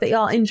 and I hope that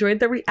y'all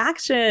enjoyed the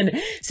reaction.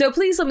 So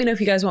please let me know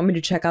if you guys want me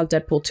to check out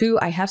Deadpool 2.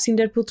 I have seen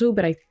Deadpool 2,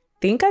 but I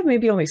think I've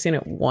maybe only seen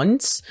it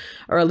once,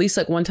 or at least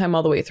like one time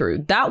all the way through.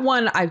 That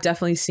one I've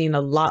definitely seen a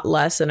lot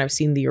less than I've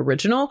seen the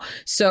original.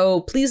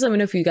 So please let me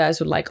know if you guys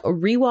would like a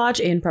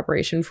rewatch in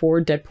preparation for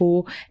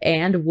Deadpool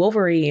and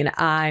Wolverine.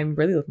 I'm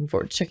really looking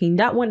forward to checking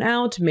that one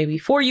out, maybe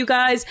for you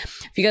guys.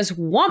 If you guys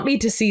want me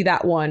to see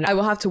that one, I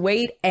will have to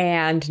wait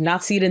and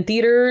not see it in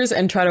theaters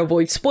and try to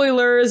avoid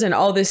spoilers and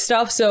all this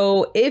stuff.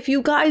 So if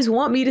you guys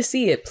want me to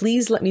see it,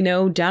 please let me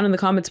know down in the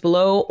comments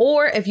below,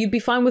 or if you'd be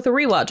fine with a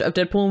rewatch of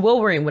Deadpool and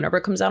Wolverine whenever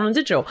it comes out on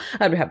digital,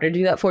 I'd be happy to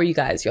do that for you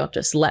guys. Y'all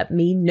just let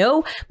me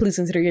know. Please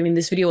consider giving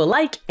this video a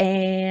like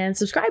and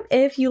subscribe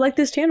if you like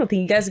this channel.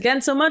 Thank you guys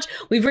again so much.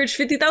 We've reached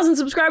 50,000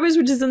 subscribers,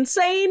 which is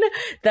insane.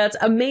 That's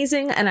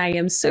amazing, and I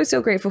am so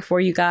grateful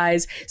for you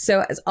guys.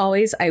 So as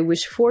always, I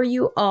wish for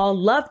you all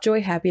love,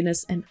 joy,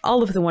 happiness, and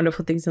all of the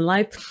wonderful things in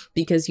life,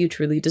 because you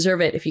truly deserve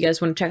it. If you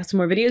guys want to check out some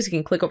more videos, you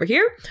can click over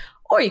here,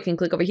 or you can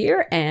click over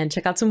here and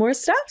check out some more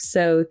stuff.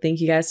 So thank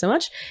you guys so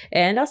much,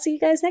 and I'll see you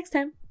guys next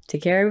time.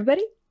 Take care,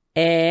 everybody,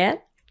 and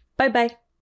bye-bye.